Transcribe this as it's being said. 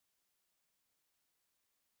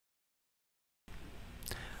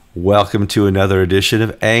Welcome to another edition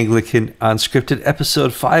of Anglican Unscripted,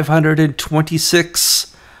 episode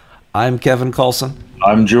 526. I'm Kevin Coulson.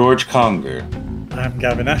 I'm George Conger. I'm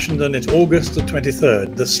Gavin Ashenden. It's August the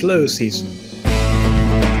 23rd, the slow season.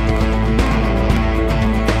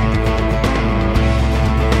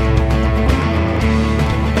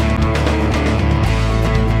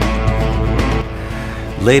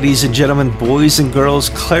 Ladies and gentlemen, boys and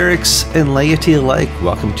girls, clerics and laity alike,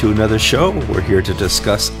 welcome to another show. We're here to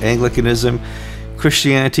discuss Anglicanism,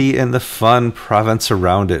 Christianity, and the fun province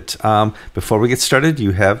around it. Before we get started,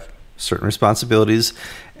 you have certain responsibilities,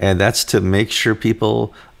 and that's to make sure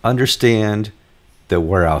people understand that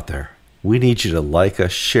we're out there. We need you to like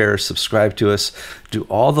us, share, subscribe to us, do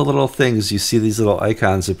all the little things. You see these little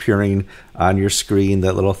icons appearing on your screen,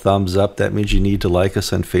 that little thumbs up. That means you need to like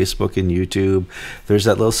us on Facebook and YouTube. There's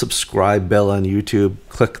that little subscribe bell on YouTube.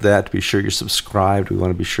 Click that to be sure you're subscribed. We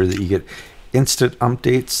want to be sure that you get instant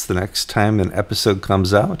updates the next time an episode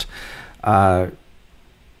comes out. And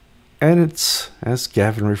it's, as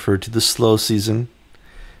Gavin referred to, the slow season.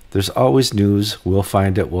 There's always news. We'll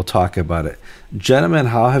find it. We'll talk about it. Gentlemen,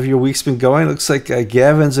 how have your weeks been going? Looks like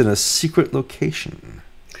Gavin's in a secret location.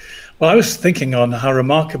 Well, I was thinking on how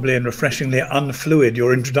remarkably and refreshingly unfluid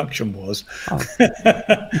your introduction was. Oh.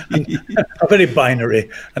 Very binary.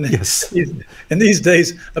 And yes. In these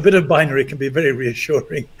days, a bit of binary can be very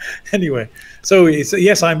reassuring. Anyway, so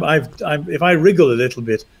yes, if I wriggle a little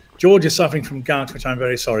bit, George is suffering from gout, which I'm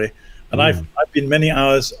very sorry. And I've been many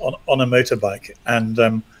hours on a motorbike,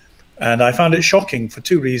 and I found it shocking for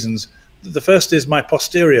two reasons. The first is my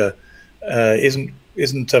posterior isn't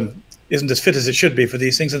as fit as it should be for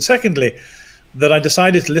these things, and secondly, that I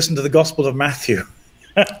decided to listen to the Gospel of Matthew.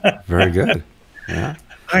 Very good. Yeah.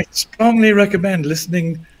 I strongly recommend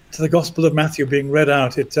listening to the Gospel of Matthew being read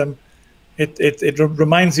out. It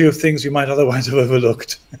reminds you of things you might otherwise have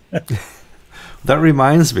overlooked. That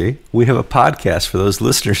reminds me, we have a podcast for those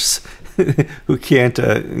listeners who can't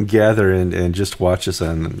gather and just watch us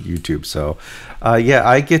on YouTube. So, yeah,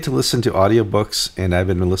 I get to listen to audiobooks, and I've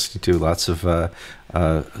been listening to lots of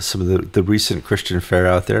some of the recent Christian fare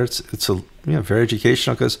out there. It's very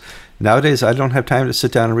educational, because nowadays I don't have time to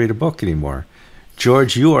sit down and read a book anymore.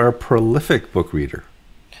 George, you are a prolific book reader.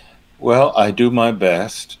 Well, I do my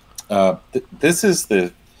best. This is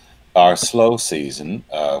our slow season.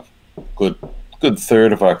 Good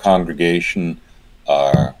third of our congregation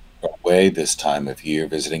are away this time of year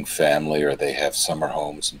visiting family, or they have summer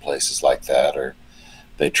homes and places like that, or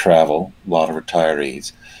they travel, a lot of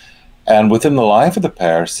retirees. And within the life of the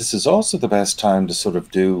parish, this is also the best time to sort of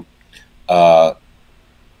do I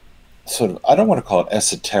don't want to call it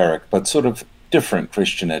esoteric, but sort of different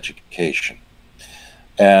Christian education,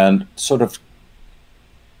 and sort of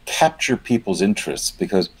capture people's interests,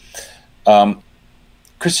 because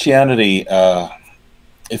Christianity,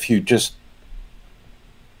 if you just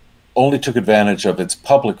only took advantage of its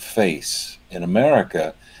public face in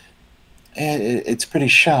America, it's pretty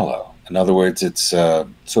shallow. In other words, it's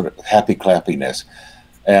sort of happy clappiness.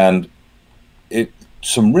 And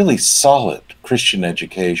some really solid Christian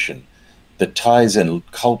education that ties in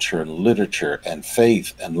culture and literature and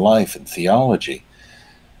faith and life and theology,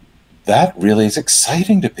 that really is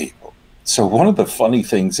exciting to people. So one of the funny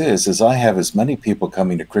things is I have as many people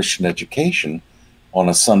coming to Christian education on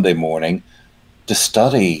a Sunday morning to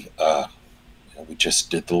study. We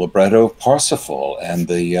just did the libretto of Parsifal and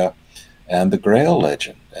the Grail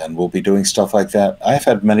legend, and we'll be doing stuff like that. I've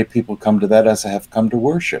had many people come to that as I have come to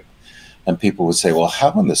worship, and people would say, "Well,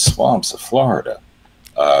 how in the swamps of Florida?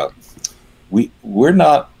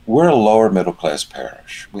 We're a lower middle class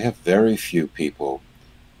parish. We have very few people.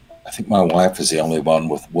 I think my wife is the only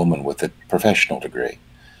woman with a professional degree,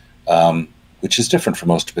 which is different from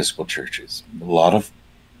most Episcopal churches. A lot of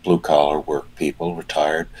blue-collar work people,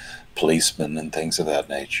 retired policemen and things of that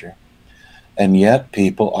nature. And yet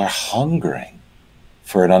people are hungering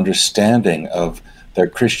for an understanding of their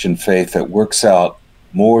Christian faith that works out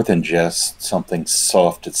more than just something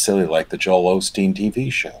soft and silly like the Joel Osteen TV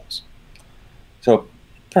shows. So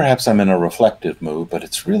perhaps I'm in a reflective mood, but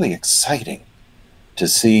it's really exciting to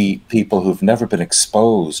see people who've never been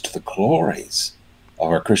exposed to the glories of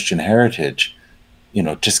our Christian heritage,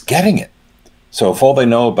 just getting it. So if all they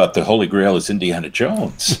know about the Holy Grail is Indiana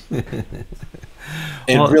Jones, it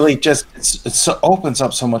really just it opens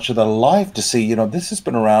up so much of their life to see, this has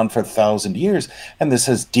been around for 1,000 years, and this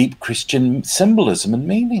has deep Christian symbolism and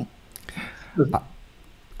meaning.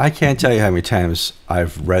 I can't tell you how many times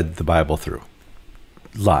I've read the Bible through.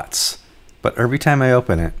 Lots. But every time I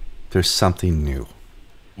open it, there's something new.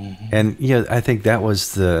 Mm-hmm. And I think that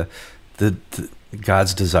was the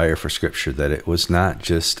God's desire for Scripture, that it was not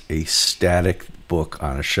just a static book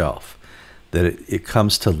on a shelf, that it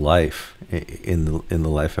comes to life in the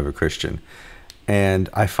life of a Christian. And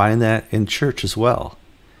I find that in church as well.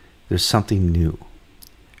 There's something new.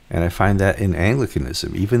 And I find that in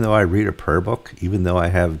Anglicanism, even though I read a prayer book, even though I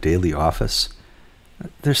have daily office,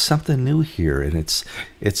 there's something new here. And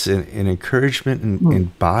it's an encouragement and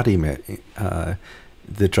embodiment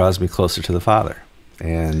that draws me closer to the Father.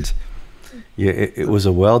 And yeah, it was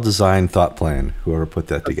a well-designed thought plan, whoever put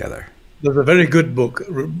that together. There's a very good book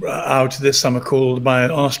out this summer called by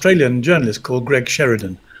an Australian journalist called Greg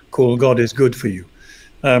Sheridan, called God is Good for You.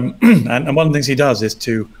 And one of the things he does is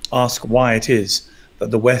to ask why it is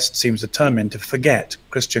that the West seems determined to forget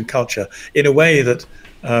Christian culture in a way that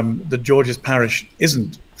George's parish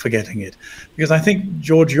isn't forgetting it. Because I think,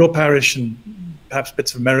 George, your parish and perhaps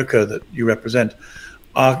bits of America that you represent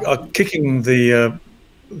are kicking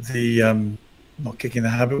not kicking the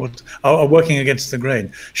habit, are working against the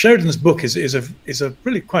grain. Sheridan's book is a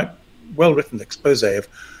really quite well-written expose of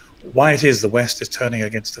why it is the West is turning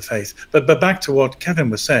against the faith. But back to what Kevin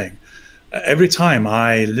was saying, every time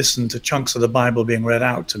I listen to chunks of the Bible being read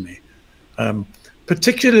out to me,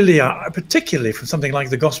 particularly from something like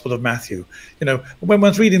the Gospel of Matthew, when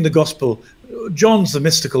one's reading the Gospel, John's the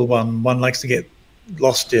mystical one likes to get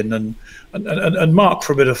lost in, and Mark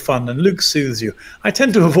for a bit of fun, and Luke soothes you. I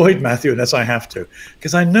tend to avoid Matthew unless I have to,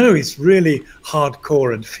 because I know he's really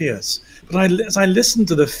hardcore and fierce. But as I listen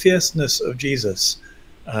to the fierceness of Jesus,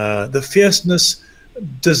 the fierceness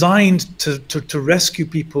designed to rescue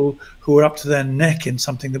people who were up to their neck in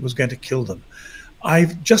something that was going to kill them,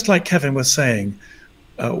 just like Kevin was saying,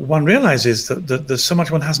 one realizes that there's so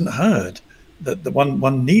much one hasn't heard, that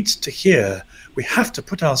one needs to hear. We have to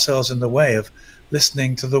put ourselves in the way of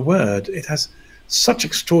listening to the word. It has such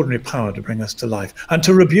extraordinary power to bring us to life and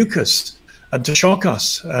to rebuke us and to shock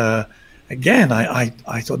us. Again,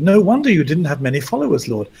 I thought, no wonder you didn't have many followers,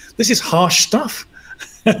 Lord. This is harsh stuff.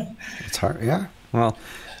 It's hard, yeah. Well,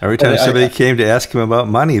 every time somebody came to ask him about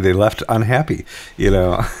money, they left unhappy,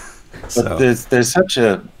 So. But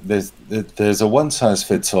there's a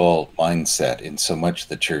one-size-fits-all mindset in so much of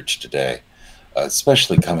the church today,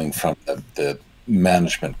 especially coming from the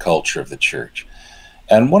management culture of the church.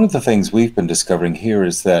 And one of the things we've been discovering here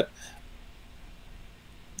is that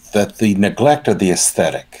the neglect of the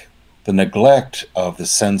aesthetic, the neglect of the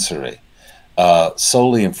sensory,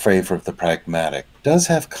 solely in favor of the pragmatic, does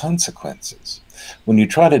have consequences. When you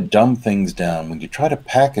try to dumb things down, when you try to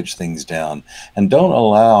package things down, and don't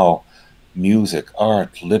allow music,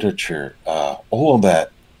 art, literature, all of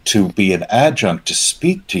that to be an adjunct to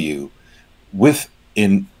speak to you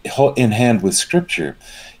in hand with Scripture,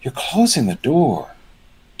 you're closing the door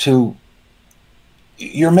to,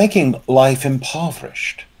 you're making life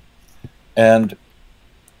impoverished. And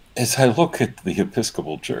as I look at the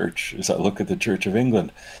Episcopal Church, as I look at the Church of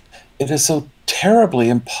England, it is so terribly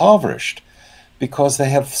impoverished because they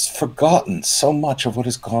have forgotten so much of what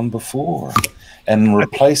has gone before and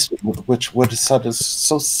replaced it with what is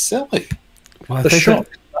so silly. Well,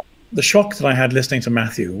 the shock that I had listening to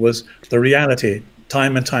Matthew was the reality,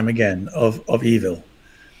 time and time again, of evil,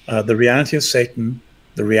 the reality of Satan,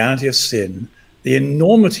 the reality of sin, the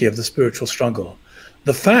enormity of the spiritual struggle,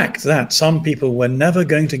 the fact that some people were never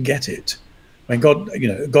going to get it. I mean,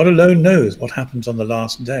 God alone knows what happens on the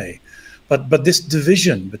last day, but this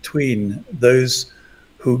division between those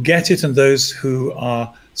who get it and those who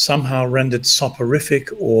are somehow rendered soporific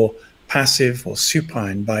or passive or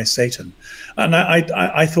supine by Satan. And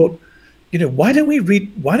I thought, why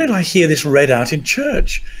don't I hear this read out in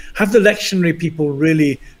church? Have the lectionary people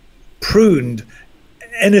really pruned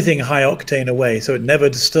anything high octane away so it never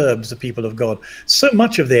disturbs the people of God? So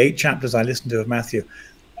much of the 8 chapters I listened to of Matthew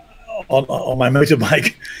on my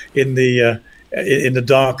motorbike in the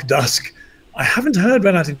dark dusk, I haven't heard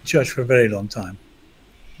read out in church for a very long time.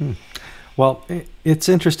 Well, it's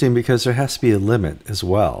interesting because there has to be a limit as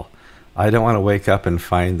well. I don't want to wake up and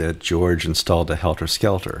find that George installed a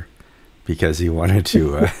helter-skelter because he wanted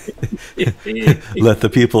to let the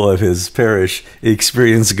people of his parish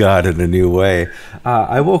experience God in a new way.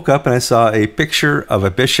 I woke up and I saw a picture of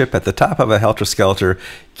a bishop at the top of a helter-skelter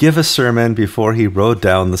give a sermon before he rode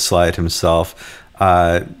down the slide himself.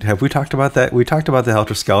 Have we talked about that? We talked about the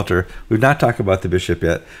helter-skelter. We've not talked about the bishop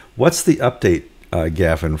yet. What's the update,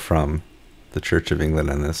 Gavin, from the Church of England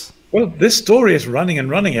on this? Well, this story is running and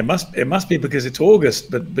running. It must be because it's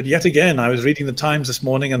August. But yet again, I was reading the Times this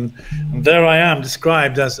morning, and there I am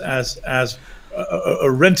described as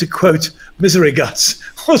a rent-a-quote misery guts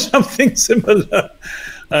or something similar.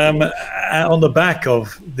 on the back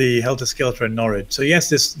of the Helter Skelter in Norwich. So yes,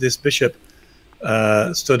 this bishop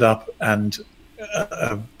stood up and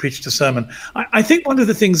preached a sermon. I think one of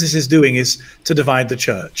the things this is doing is to divide the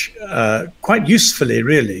church, quite usefully,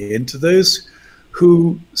 really, into those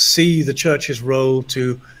who see the church's role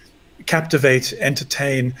to captivate,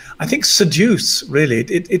 entertain, I think seduce, really.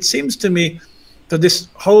 It seems to me that this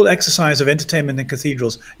whole exercise of entertainment in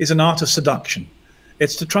cathedrals is an art of seduction.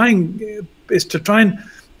 It's to try and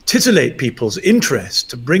titillate people's interest,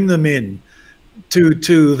 to bring them in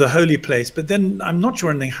to the holy place. But then I'm not sure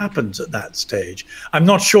anything happens at that stage. I'm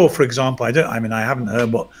not sure, for example, I haven't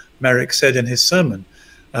heard what Merrick said in his sermon,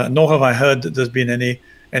 nor have I heard that there's been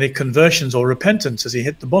any conversions or repentance as he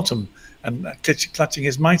hit the bottom and clutching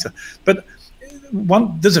his mitre. But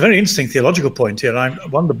there's a very interesting theological point here.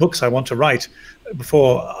 One of the books I want to write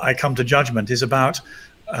before I come to judgment is about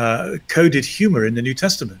coded humor in the New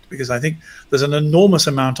Testament, because I think there's an enormous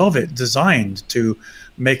amount of it designed to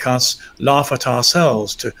make us laugh at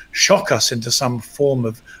ourselves, to shock us into some form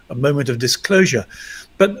of a moment of disclosure.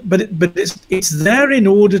 But it's there in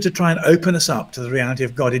order to try and open us up to the reality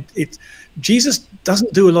of God. Jesus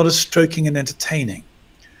doesn't do a lot of stroking and entertaining.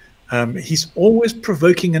 He's always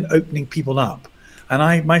provoking and opening people up.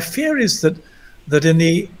 And my fear is that in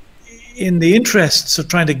the interests of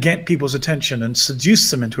trying to get people's attention and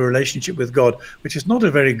seduce them into a relationship with God, which is not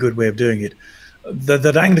a very good way of doing it,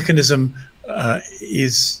 that Anglicanism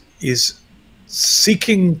is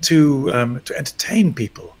seeking to entertain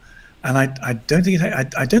people, and I don't think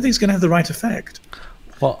it's going to have the right effect.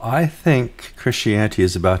 Well, I think Christianity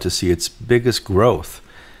is about to see its biggest growth,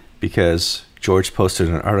 because George posted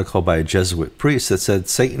an article by a Jesuit priest that said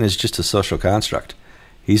Satan is just a social construct.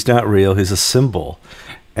 He's not real. He's a symbol.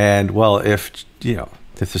 And well, if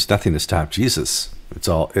there's nothing to stop Jesus, it's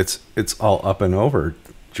all up and over.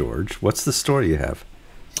 George, what's the story you have?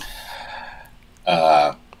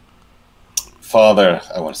 Father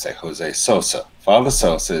Jose Sosa. Father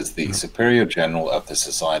Sosa is the Superior General of the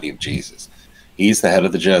Society of Jesus. He's the head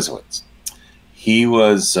of the Jesuits. He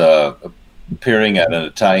was appearing at an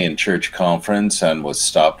Italian church conference and was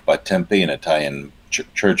stopped by Tempe, an Italian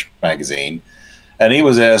church magazine. And he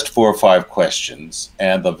was asked 4 or 5 questions.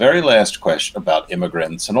 And the very last question about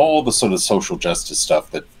immigrants and all the sort of social justice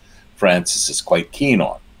stuff that Francis is quite keen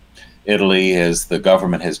on. Italy, the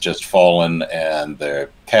government has just fallen, and the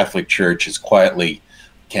Catholic Church is quietly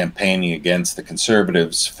campaigning against the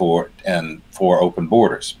conservatives for open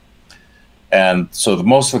borders. And so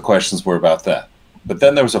most of the questions were about that. But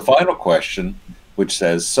then there was a final question which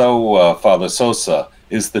says, so Father Sosa,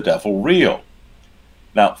 is the devil real?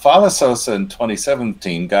 Now, Father Sosa in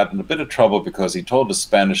 2017 got in a bit of trouble because he told the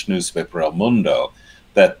Spanish newspaper El Mundo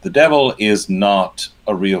that the devil is not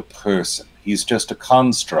a real person. He's just a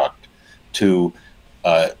construct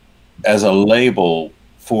as a label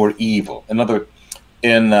for evil.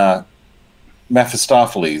 In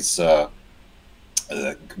Mephistopheles,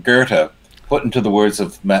 Goethe put into the words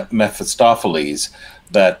of Mephistopheles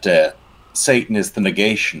that Satan is the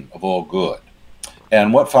negation of all good.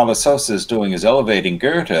 And what Father Sosa is doing is elevating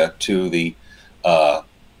Goethe to the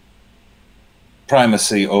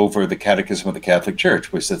primacy over the Catechism of the Catholic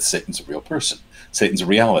Church, which says Satan's a real person, Satan's a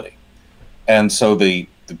reality. And so the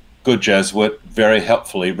good Jesuit very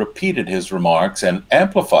helpfully repeated his remarks and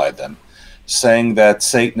amplified them, saying that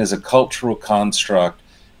Satan is a cultural construct.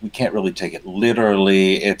 We can't really take it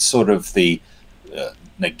literally. It's sort of the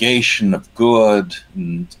negation of good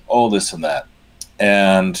and all this and that.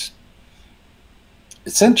 And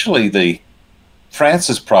essentially, the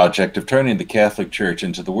Francis project of turning the Catholic Church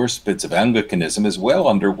into the worst bits of Anglicanism is well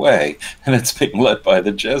underway, and it's being led by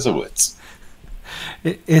the Jesuits.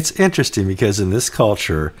 It's interesting because in this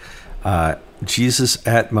culture, Jesus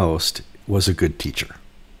at most was a good teacher.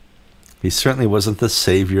 He certainly wasn't the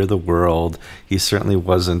savior of the world. He certainly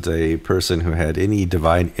wasn't a person who had any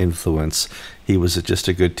divine influence. He was just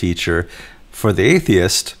a good teacher. For the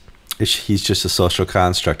atheist, he's just a social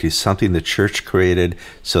construct. He's something the church created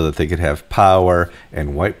so that they could have power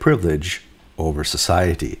and white privilege over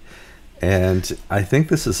society. And I think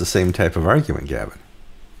this is the same type of argument, Gavin.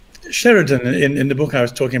 Sheridan, in the book I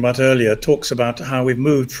was talking about earlier, talks about how we've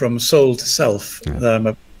moved from soul to self,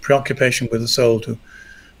 a preoccupation with the soul to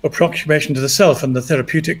a preoccupation to the self, and the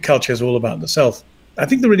therapeutic culture is all about the self. I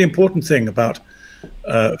think the really important thing about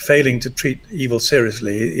failing to treat evil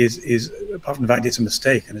seriously is, apart from the fact it's a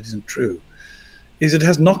mistake and it isn't true, is it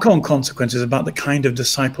has knock-on consequences about the kind of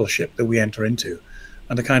discipleship that we enter into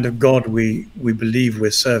and the kind of God we believe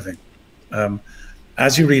we're serving.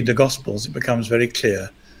 As you read the Gospels, it becomes very clear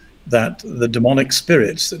that the demonic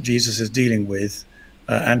spirits that Jesus is dealing with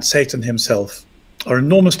and Satan himself are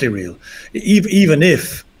enormously real. Even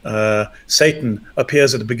if Satan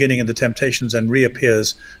appears at the beginning of the temptations and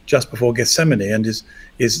reappears just before Gethsemane, and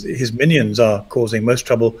his minions are causing most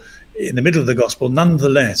trouble in the middle of the gospel,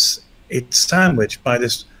 nonetheless, it's sandwiched by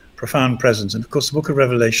this profound presence. And of course, the book of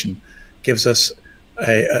Revelation gives us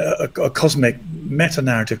a cosmic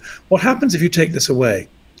meta-narrative. What happens if you take this away?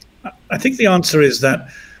 I think the answer is that,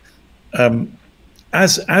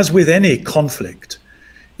 as with any conflict,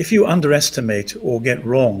 if you underestimate or get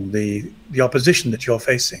wrong the opposition that you're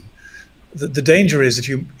facing, the danger is that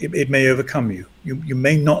it may overcome you. You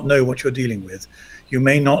may not know what you're dealing with. You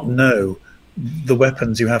may not know the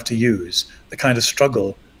weapons you have to use, the kind of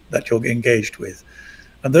struggle that you're engaged with.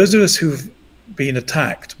 And those of us who've been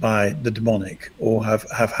attacked by the demonic, or have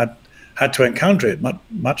had to encounter it,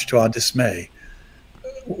 much to our dismay,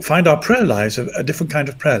 find our prayer lives a different kind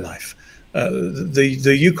of prayer life.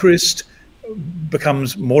 The Eucharist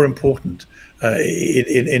becomes more important.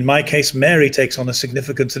 In my case, Mary takes on a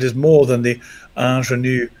significance that is more than the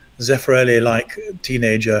ingenue Zeffirelli-like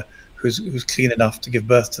teenager who's clean enough to give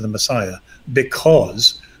birth to the Messiah,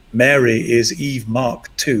 because Mary is Eve Mark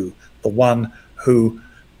II, the one who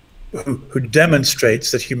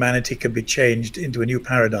demonstrates that humanity can be changed into a new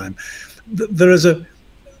paradigm. There is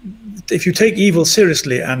if you take evil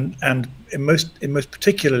seriously, and in most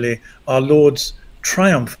particularly our Lord's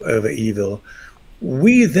triumph over evil,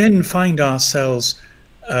 we then find ourselves,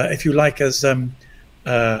 if you like, as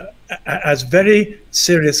very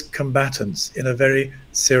serious combatants in a very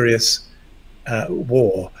serious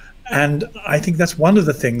war. And I think that's one of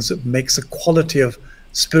the things that makes the quality of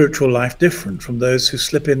spiritual life different from those who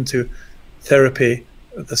slip into therapy,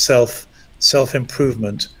 the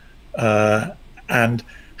self-improvement, and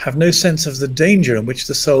have no sense of the danger in which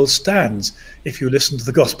the soul stands if you listen to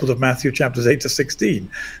the Gospel of Matthew chapters 8 to 16.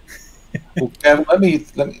 Well, Kevin, let me,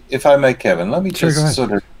 if I may, Kevin, let me just Sure,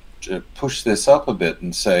 sort of push this up a bit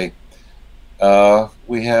and say,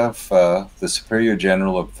 we have the Superior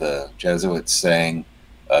General of the Jesuits saying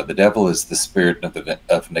the devil is the spirit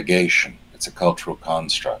of negation. It's a cultural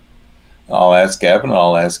construct. And I'll ask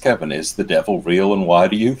Kevin, is the devil real, and why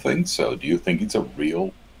do you think so? Do you think it's a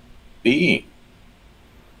real being?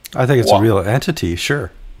 I think it's a real entity,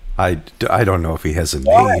 sure. I don't know if he has a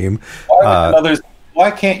name. Why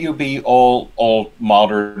can't you be all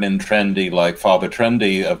modern and trendy like Father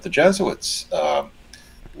Trendy of the Jesuits?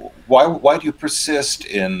 Why do you persist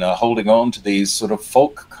in holding on to these sort of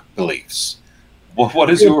folk beliefs? What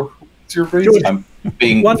is your reason? I'm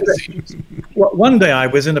being one day I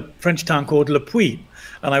was in a French town called Le Puy,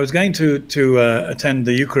 and I was going to attend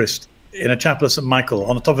the Eucharist in a chapel of St. Michael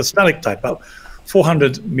on the top of a stalactite, about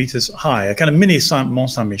 400 meters high, a kind of mini Mont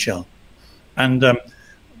Saint-Michel. And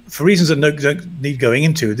for reasons that don't need going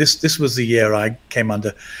into, this was the year I came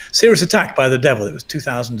under serious attack by the devil. It was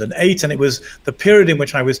 2008, and it was the period in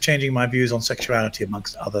which I was changing my views on sexuality,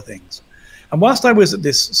 amongst other things. And whilst I was at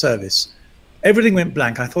this service, everything went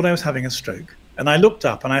blank. I thought I was having a stroke, and I looked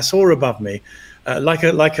up and I saw above me, like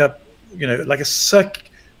a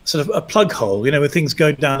sort of a plug hole, where things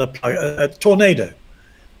go down a tornado.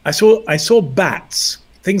 I saw bats,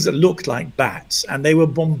 things that looked like bats, and they were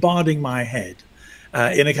bombarding my head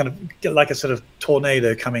in a kind of like a sort of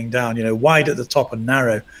tornado coming down, wide at the top and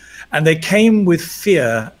narrow. And they came with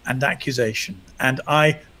fear and accusation, and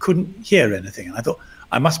I couldn't hear anything. And I thought,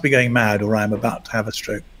 I must be going mad, or I'm about to have a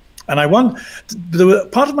stroke. And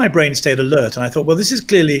part of my brain stayed alert, and I thought, well, this is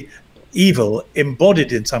clearly evil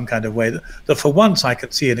embodied in some kind of way that for once I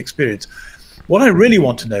could see and experience. What I really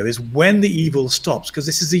want to know is when the evil stops, because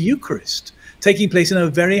this is the Eucharist taking place in a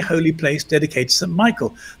very holy place dedicated to St.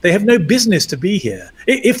 Michael. They have no business to be here.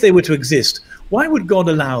 If they were to exist, why would God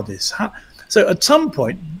allow this? So at some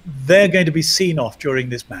point, they're going to be seen off during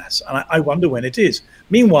this Mass, and I wonder when it is.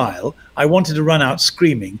 Meanwhile, I wanted to run out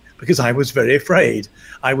screaming because I was very afraid.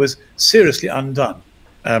 I was seriously undone.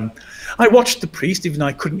 I watched the priest, even though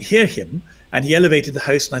I couldn't hear him, and he elevated the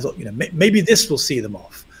host, and I thought, maybe this will see them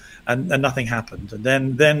off. And nothing happened. And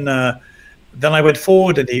then I went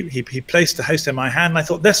forward, and he placed the host in my hand, and I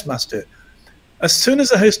thought, this must do it. As soon as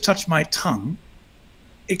the host touched my tongue,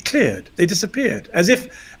 it cleared. They disappeared, as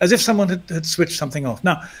if someone had switched something off.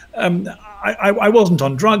 Now, I wasn't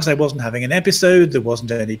on drugs. I wasn't having an episode. There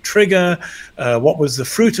wasn't any trigger. What was the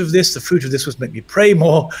fruit of this? The fruit of this was make me pray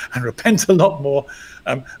more and repent a lot more.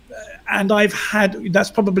 And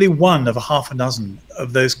that's probably one of a half a dozen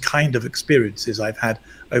of those kind of experiences I've had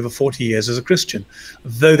over 40 years as a Christian,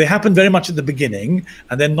 though they happened very much at the beginning,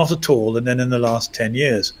 and then not at all, and then in the last 10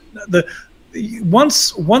 years.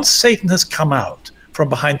 Once Satan has come out from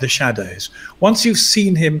behind the shadows, once you've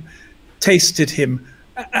seen him, tasted him,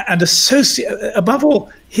 and above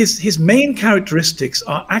all, his main characteristics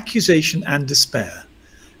are accusation and despair.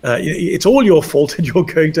 It's all your fault and you're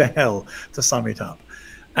going to hell, to sum it up.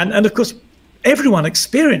 And of course, everyone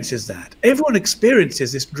experiences that. Everyone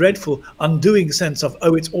experiences this dreadful undoing sense of,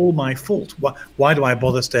 oh, it's all my fault. Why do I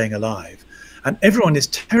bother staying alive? And everyone is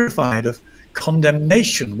terrified of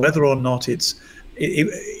condemnation, whether or not it's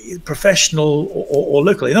professional or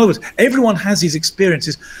local. In other words, everyone has these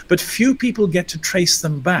experiences, but few people get to trace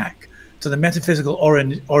them back to the metaphysical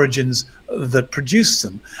origins that produce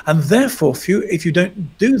them. And therefore, if you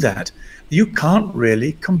don't do that, you can't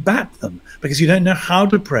really combat them, because you don't know how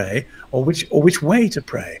to pray or which way to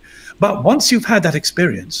pray. But once you've had that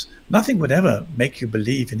experience, nothing would ever make you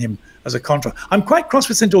believe in him as a contra. I'm quite cross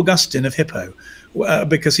with St. Augustine of Hippo,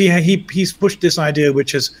 because he's pushed this idea,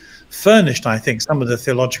 which has furnished, I think, some of the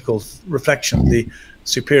theological reflection the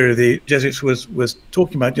superior of the Jesuits was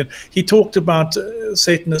talking about. He talked about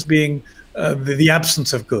Satan as being the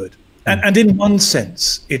absence of good. And in one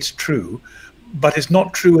sense, it's true, but it's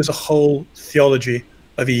not true as a whole theology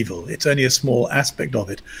of evil. It's only a small aspect of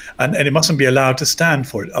it. And it mustn't be allowed to stand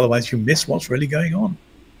for it. Otherwise, you miss what's really going on.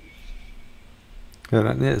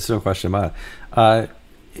 There's no question about it.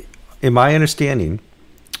 In my understanding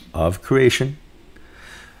of creation,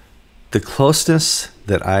 the closeness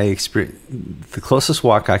that I experience, the closest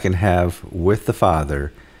walk I can have with the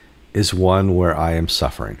Father is one where I am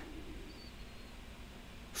suffering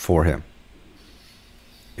for him.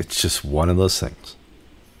 It's just one of those things.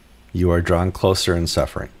 You are drawn closer in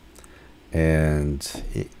suffering. And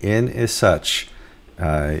in as such,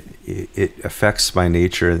 it affects my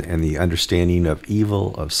nature and the understanding of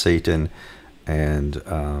evil, of Satan, and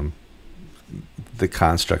the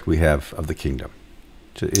construct we have of the kingdom.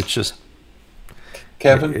 It's just,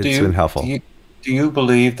 Kevin, it's been helpful. Do you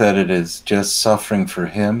believe that it is just suffering for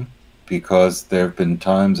him? Because there have been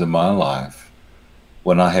times in my life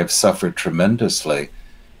when I have suffered tremendously,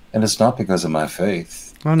 and it's not because of my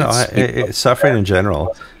faith. Oh, no, it's suffering in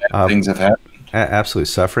general. Things have happened. Absolutely.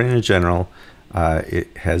 Suffering in general,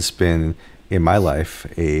 it has been, in my life,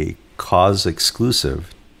 a cause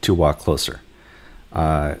exclusive to walk closer.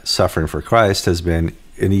 Suffering for Christ has been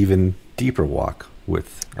an even deeper walk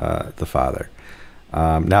with the Father.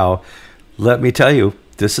 Now, let me tell you,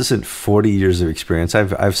 this isn't 40 years of experience.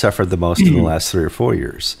 I've suffered the most in the last 3 or 4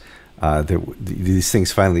 years. These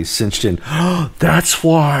things finally cinched in. That's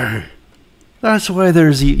why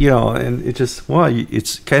there's, and it just,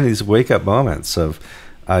 it's kind of these wake up moments of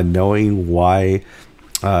knowing why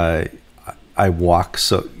I walk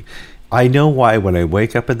so. I know why when I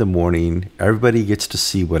wake up in the morning, everybody gets to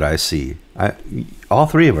see what I see. All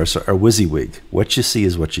three of us are WYSIWYG. What you see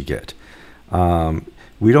is what you get.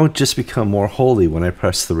 We don't just become more holy when I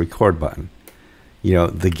press the record button.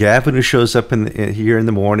 The Gavin who shows up here in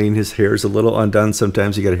the morning, his hair's a little undone.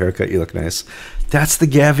 Sometimes you get a haircut, you look nice. That's the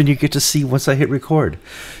Gavin you get to see once I hit record.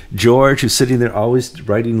 George, who's sitting there always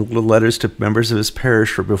writing little letters to members of his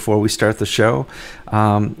parish before we start the show.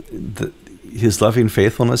 His loving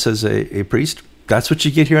faithfulness as a priest, that's what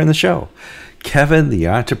you get here on the show. Kevin, the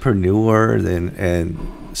entrepreneur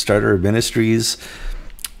and starter of ministries,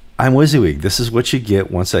 I'm WYSIWYG. This is what you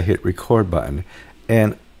get once I hit record button.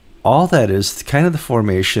 And all that is kind of the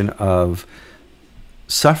formation of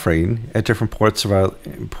suffering at different points of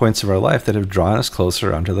our life that have drawn us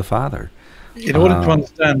closer unto the Father. In order to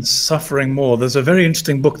understand suffering more, there's a very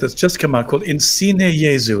interesting book that's just come out called In Sine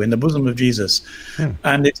Jesu, in the bosom of Jesus.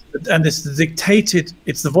 And it's dictated,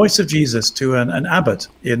 it's the voice of Jesus to an abbot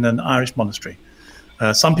in an Irish monastery.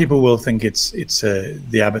 Some people will think it's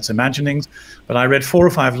the abbot's imaginings, but I read 4 or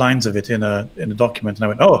 5 lines of it in a document, and I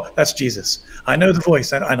went, oh, that's Jesus. I know the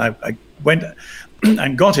voice, and I went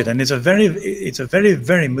and got it. And it's a very,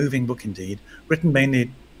 very moving book indeed, written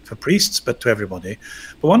mainly for priests, but to everybody.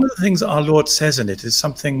 But one of the things our Lord says in it is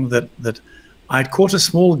something that I'd caught a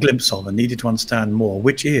small glimpse of and needed to understand more,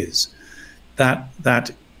 which is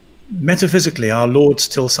that metaphysically our Lord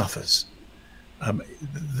still suffers.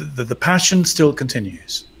 The passion still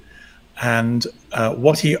continues, and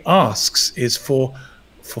what he asks is for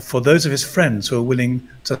those of his friends who are willing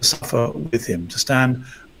to suffer with him, to stand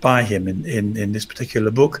by him in this particular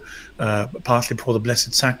book, partly before the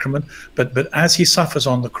Blessed Sacrament, but as he suffers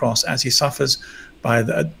on the cross, as he suffers by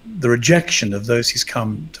the rejection of those he's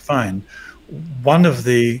come to find, one of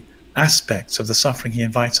the aspects of the suffering he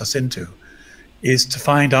invites us into is to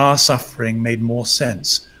find our suffering made more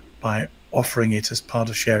sense by offering it as part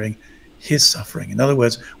of sharing his suffering. In other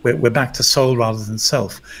words, we're back to soul rather than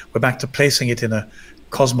self. We're back to placing it in a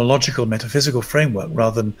cosmological, metaphysical framework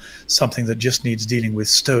rather than something that just needs dealing with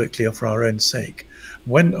stoically or for our own sake.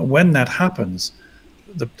 When that happens,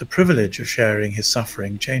 the privilege of sharing his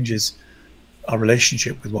suffering changes our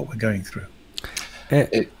relationship with what we're going through.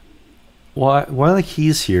 Well, one of the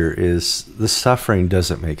keys here is the suffering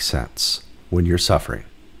doesn't make sense when you're suffering.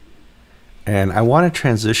 And I want to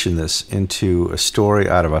transition this into a story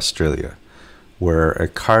out of Australia where a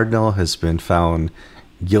cardinal has been found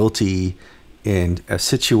guilty in a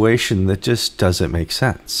situation that just doesn't make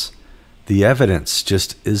sense. The evidence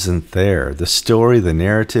just isn't there. The story, the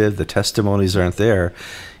narrative, the testimonies aren't there.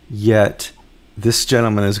 Yet this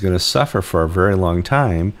gentleman is going to suffer for a very long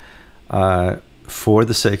time for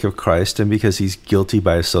the sake of Christ and because he's guilty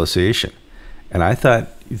by association. And I thought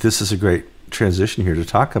this is a great transition here to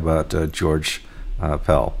talk about George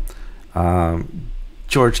Pell.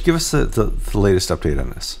 George, give us the latest update on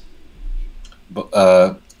this.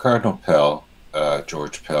 Cardinal Pell,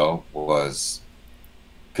 George Pell, was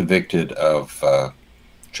convicted of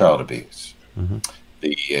child abuse. Mm-hmm.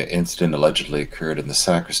 The incident allegedly occurred in the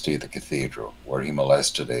sacristy of the cathedral, where he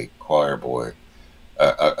molested a choir boy,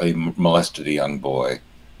 molested a young boy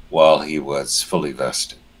while he was fully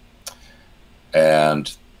vested.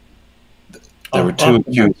 And there were two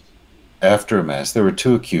accusers. After Mass, there were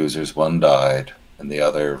two accusers. One died, and the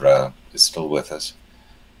other is still with us.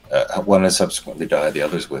 One has subsequently died, the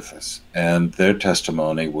other's with us. And their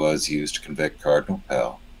testimony was used to convict Cardinal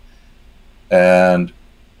Pell. And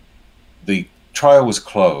the trial was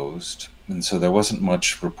closed, and so there wasn't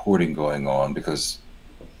much reporting going on because,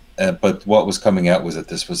 but what was coming out was that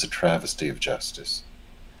this was a travesty of justice.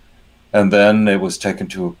 And then it was taken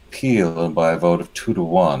to appeal, and by a vote of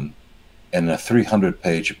 2-1, in a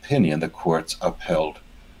 300-page opinion, the courts upheld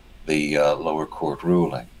the lower court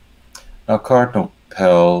ruling. Now, Cardinal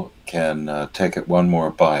Pell can take it one more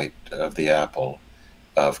bite of the apple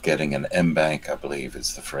of getting an M-Bank, I believe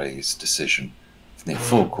is the phrase, decision from the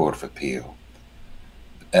full Court of Appeal.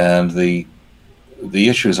 And the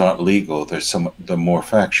issues aren't legal, they're more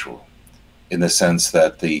factual, in the sense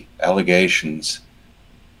that the allegations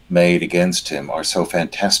made against him are so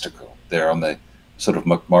fantastical. They're on the sort of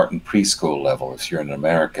McMartin preschool level, if you're an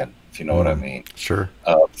American, if you know what I mean. Sure.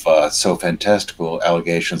 Of so fantastical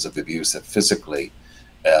allegations of abuse that physically,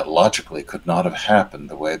 logically could not have happened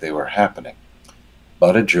the way they were happening.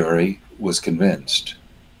 But a jury was convinced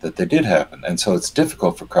that they did happen. And so it's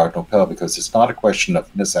difficult for Cardinal Pell because it's not a question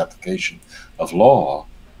of misapplication of law,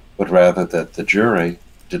 but rather that the jury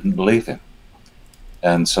didn't believe him.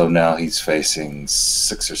 And so now he's facing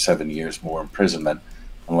 6 or 7 years more imprisonment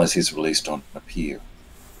unless he's released on appeal.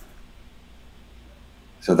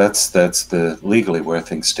 So that's the legally where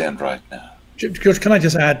things stand right now. George, can I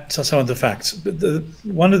just add to some of the facts?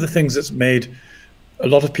 One of the things that's made a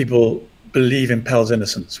lot of people believe in Pell's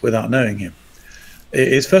innocence without knowing him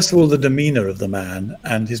is, first of all, the demeanor of the man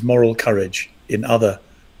and his moral courage in other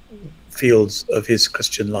fields of his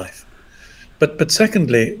Christian life. But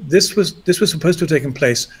secondly, this was supposed to have taken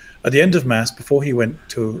place at the end of Mass before he went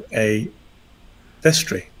to a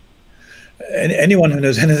vestry. And anyone who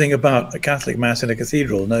knows anything about a Catholic Mass in a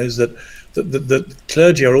cathedral knows that the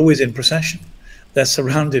clergy are always in procession. They're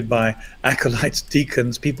surrounded by acolytes,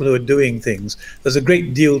 deacons, people who are doing things. There's a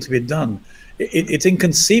great deal to be done. It's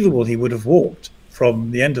inconceivable he would have walked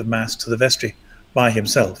from the end of Mass to the vestry by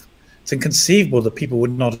himself. It's inconceivable that people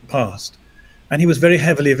would not have passed. And he was very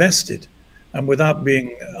heavily vested. And without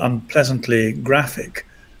being unpleasantly graphic,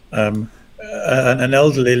 an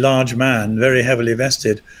elderly large man, very heavily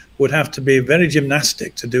vested, would have to be very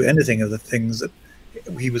gymnastic to do anything of the things that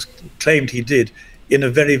he was claimed he did in a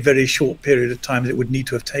very, very short period of time that it would need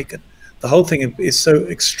to have taken. The whole thing is so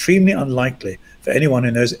extremely unlikely for anyone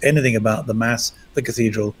who knows anything about the Mass, the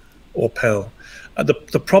cathedral, or Pell.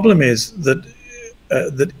 The problem is that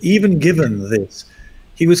that even given this,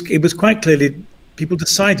 it was quite clearly people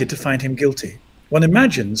decided to find him guilty. One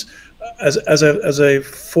imagines as a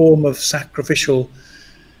form of sacrificial.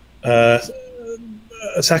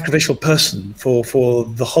 A sacrificial person for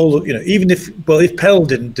the whole, even if Pell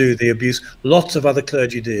didn't do the abuse, lots of other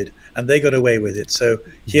clergy did, and they got away with it. So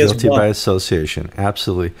here's guilty by association,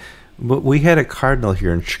 absolutely. But we had a cardinal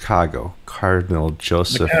here in Chicago, Cardinal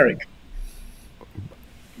Joseph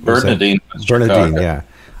Bernardine,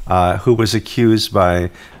 yeah, who was accused by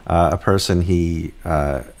a person he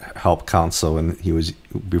helped counsel when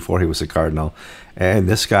before he was a cardinal. And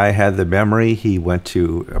this guy had the memory. He went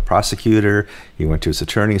to a prosecutor. He went to his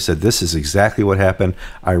attorney and said, "This is exactly what happened.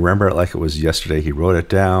 I remember it like it was yesterday." He wrote it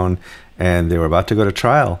down, and they were about to go to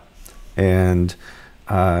trial. And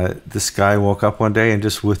this guy woke up one day and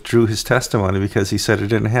just withdrew his testimony because he said it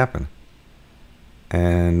didn't happen.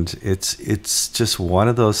 And it's just one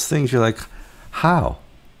of those things. You're like, how?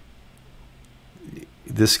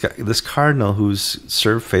 this cardinal who's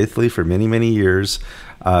served faithfully for many, many years,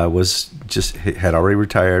 had already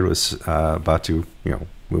retired, was about to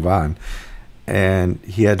move on, and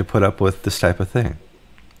he had to put up with this type of thing.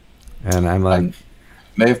 And I'm like, I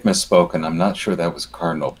may have misspoken. I'm not sure that was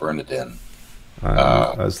Cardinal Bernardin.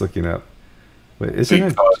 I was looking up. Wait,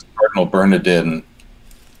 because Cardinal Bernardin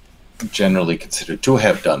generally considered to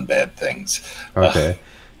have done bad things. Okay.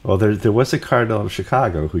 Well, there was a cardinal of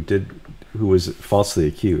Chicago who was falsely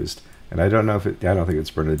accused, and I don't know I don't think it's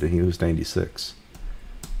Bernardin. He was 96.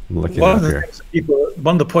 I'm looking one up of here.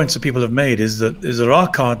 One of the points that people have made is that there are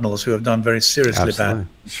cardinals who have done very seriously Absolutely.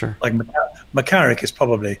 bad. Sure. Like McCarrick is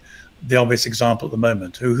probably the obvious example at the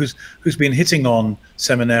moment, who's been hitting on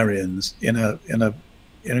seminarians in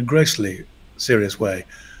a grossly serious way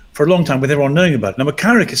for a long time, with everyone knowing about it. Now,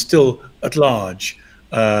 McCarrick is still at large.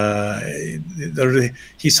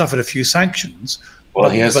 He suffered a few sanctions. Well,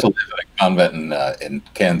 he has to live in a convent in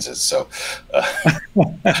Kansas, so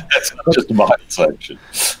that's not just a mild sanction.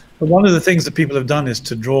 But one of the things that people have done is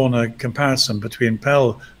to draw on a comparison between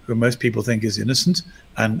Pell, who most people think is innocent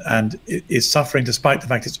and is suffering despite the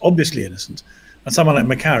fact it's obviously innocent, and someone like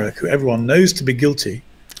McCarrick, who everyone knows to be guilty,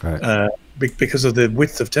 right, because of the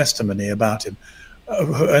width of testimony about him,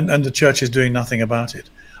 and the church is doing nothing about it.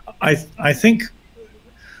 I think,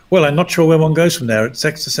 well, I'm not sure where one goes from there. It's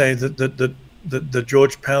safe to say that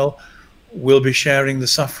George Pell will be sharing the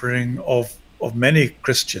suffering of many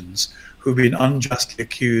Christians who've been unjustly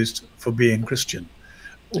accused for being Christian,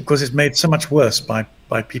 because it's made so much worse by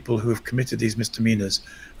people who have committed these misdemeanors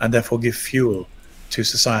and therefore give fuel to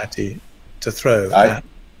society to throw at.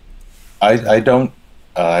 I don't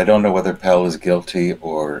know whether Pell is guilty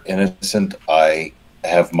or innocent. I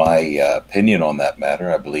have my opinion on that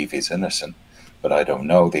matter. I believe he's innocent, but I don't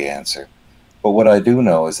know the answer. But what I do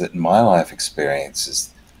know is that in my life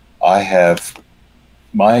experiences,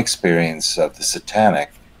 my experience of the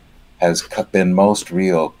satanic has been most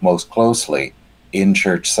real, most closely in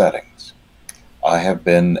church settings. I have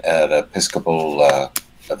been at Episcopal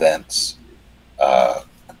events,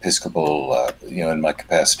 in my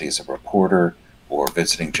capacity as a reporter or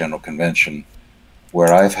visiting General Convention,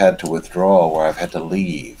 where I've had to withdraw, where I've had to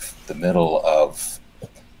leave the middle of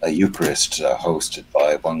a Eucharist hosted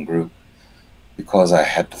by one group because I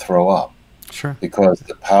had to throw up. Sure. Because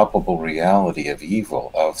the palpable reality of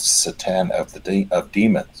evil, of Satan, of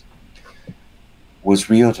demons, was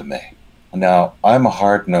real to me. Now, I'm a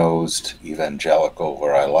hard-nosed evangelical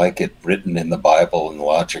where I like it written in the Bible and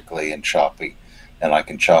logically and choppy, and I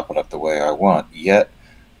can chop it up the way I want. Yet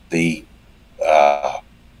the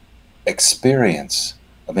experience,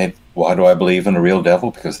 I mean, why do I believe in a real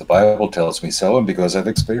devil? Because the Bible tells me so, and because I've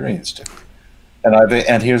experienced it.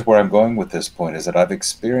 And here's where I'm going with this point, is that I've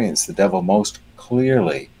experienced the devil most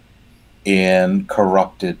clearly in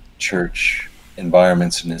corrupted church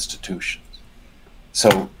environments and institutions.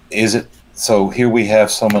 So here we have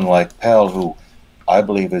someone like Pell, who I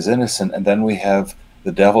believe is innocent, and then we have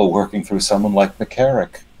the devil working through someone like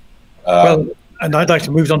McCarrick. Well, and I'd like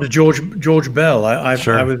to move on to George Bell.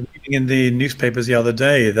 Sure. I was reading in the newspapers the other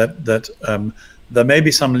day that there may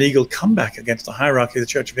be some legal comeback against the hierarchy of the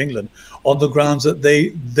Church of England on the grounds that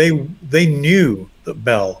they knew that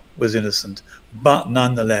Bell was innocent, but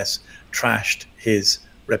nonetheless trashed his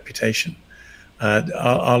reputation.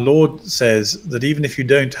 Our Lord says that even if you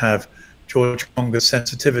don't have George Conger's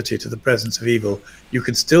sensitivity to the presence of evil, you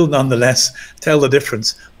can still nonetheless tell the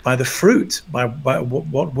difference by the fruit, by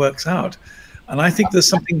what works out. And I think there's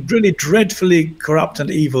something really dreadfully corrupt and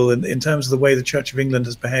evil in terms of the way the Church of England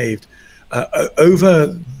has behaved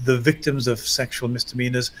over the victims of sexual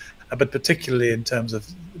misdemeanors, but particularly in terms of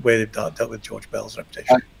the way they've dealt with George Bell's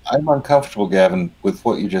reputation. I'm uncomfortable, Gavin, with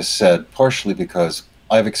what you just said, partially because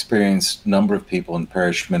I've experienced a number of people in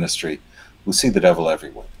parish ministry who see the devil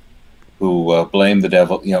everywhere, who blame the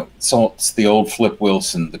devil. You know, so it's the old Flip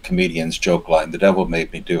Wilson, the comedian's joke line, "The devil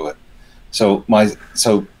made me do it." So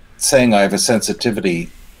saying I have a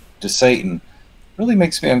sensitivity to Satan really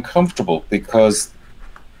makes me uncomfortable, because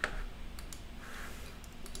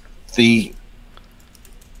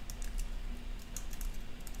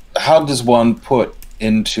how does one put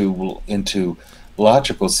into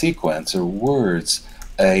logical sequence or words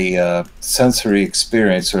a sensory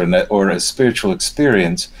experience or a spiritual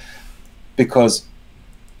experience? Because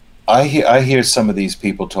I hear some of these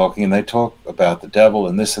people talking, and they talk about the devil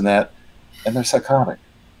and this and that, and they're psychotic.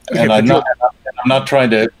 Okay, and I'm not trying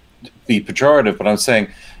to be pejorative, but I'm saying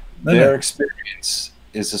their experience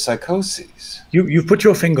is a psychosis. You've put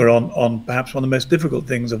your finger on perhaps one of the most difficult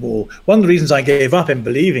things of all. One of the reasons I gave up in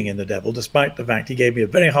believing in the devil, despite the fact he gave me a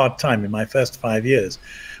very hard time in my first 5 years,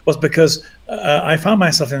 was because I found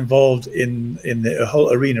myself involved in the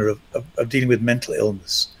whole arena of dealing with mental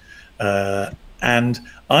illness. And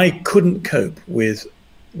I couldn't cope with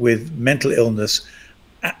mental illness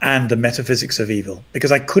and the metaphysics of evil,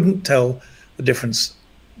 because I couldn't tell the difference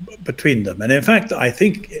between them. And in fact, I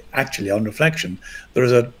think actually on reflection, there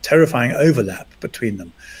is a terrifying overlap between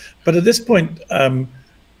them. But at this point,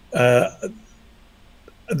 that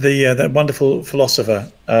wonderful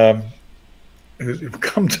philosopher who's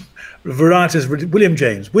come to varieties, William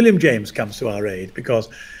James comes to our aid, because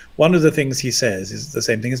one of the things he says is the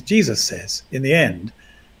same thing as Jesus says. In the end,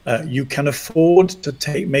 you can afford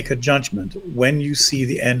to make a judgment when you see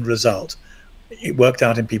the end result it worked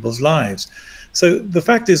out in people's lives. So the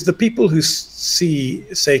fact is, the people who see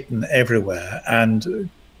Satan everywhere and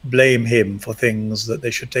blame him for things that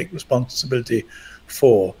they should take responsibility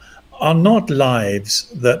for are not lives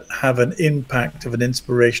that have an impact of an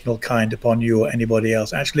inspirational kind upon you or anybody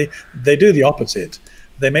else. Actually, they do the opposite.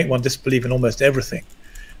 They make one disbelieve in almost everything.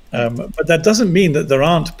 But that doesn't mean that there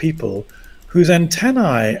aren't people whose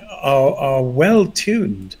antennae are well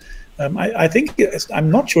tuned. I think I'm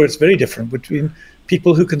not sure it's very different between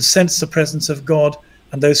people who can sense the presence of God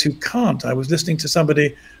and those who can't. I was listening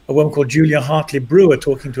to a woman called Julia Hartley Brewer,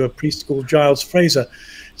 talking to a priest called Giles Fraser.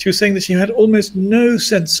 She was saying that she had almost no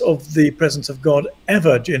sense of the presence of God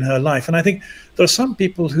ever in her life. And I think there are some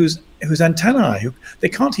people whose antennae, they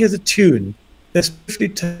can't hear the tune. They're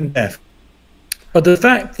spiritually tone deaf. But the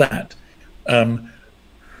fact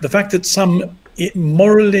that some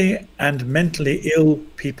morally and mentally ill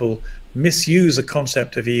people misuse the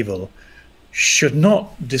concept of evil should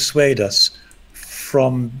not dissuade us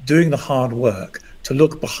from doing the hard work to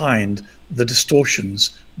look behind the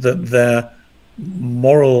distortions that their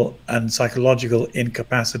moral and psychological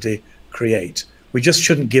incapacity create. We just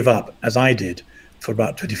shouldn't give up, as I did for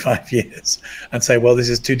about 25 years, and say, well, this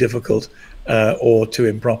is too difficult or too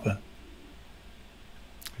improper.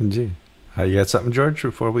 Indeed. You got something, George,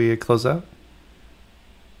 before we close out?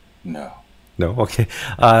 No. No? Okay.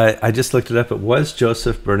 I just looked it up. It was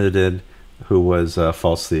Joseph Bernardin who was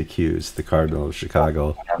falsely accused, the Cardinal of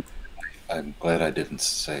Chicago. I'm glad I didn't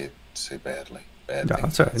say badly. No,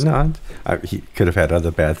 that's all right. No, he could have had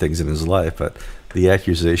other bad things in his life, but the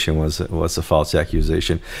accusation was a false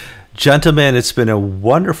accusation. Gentlemen, it's been a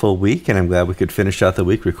wonderful week, and I'm glad we could finish out the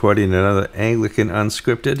week recording another Anglican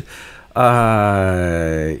Unscripted.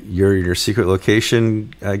 You're in your secret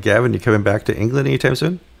location, Gavin. You coming back to England anytime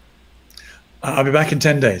soon? I'll be back in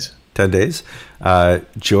 10 days. 10 days.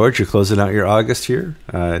 George, you're closing out your August here.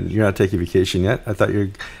 You're not taking vacation yet. I thought you're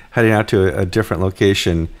heading out to a different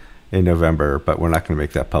location in November, but we're not going to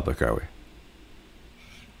make that public, are we?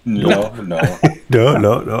 No.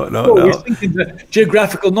 Oh, we're thinking the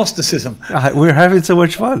geographical Gnosticism. We're having so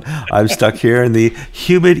much fun. I'm stuck here in the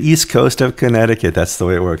humid east coast of Connecticut. That's the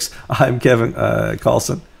way it works. I'm Kevin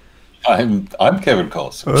Carlson. I'm Kevin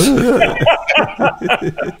Carlson.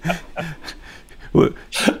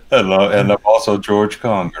 And I'm also George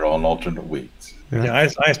Conger on alternate weeks. Yeah,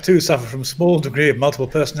 I too suffer from a small degree of multiple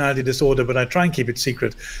personality disorder, but I try and keep it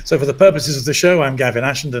secret. So for the purposes of the show, I'm Gavin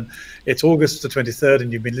Ashenden. It's August the 23rd,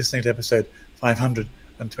 and you've been listening to episode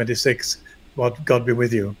 526. God be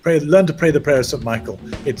with you. Learn to pray the prayer of St. Michael.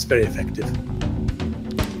 It's very effective.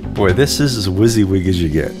 Boy, this is as WYSIWYG as you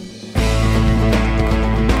get.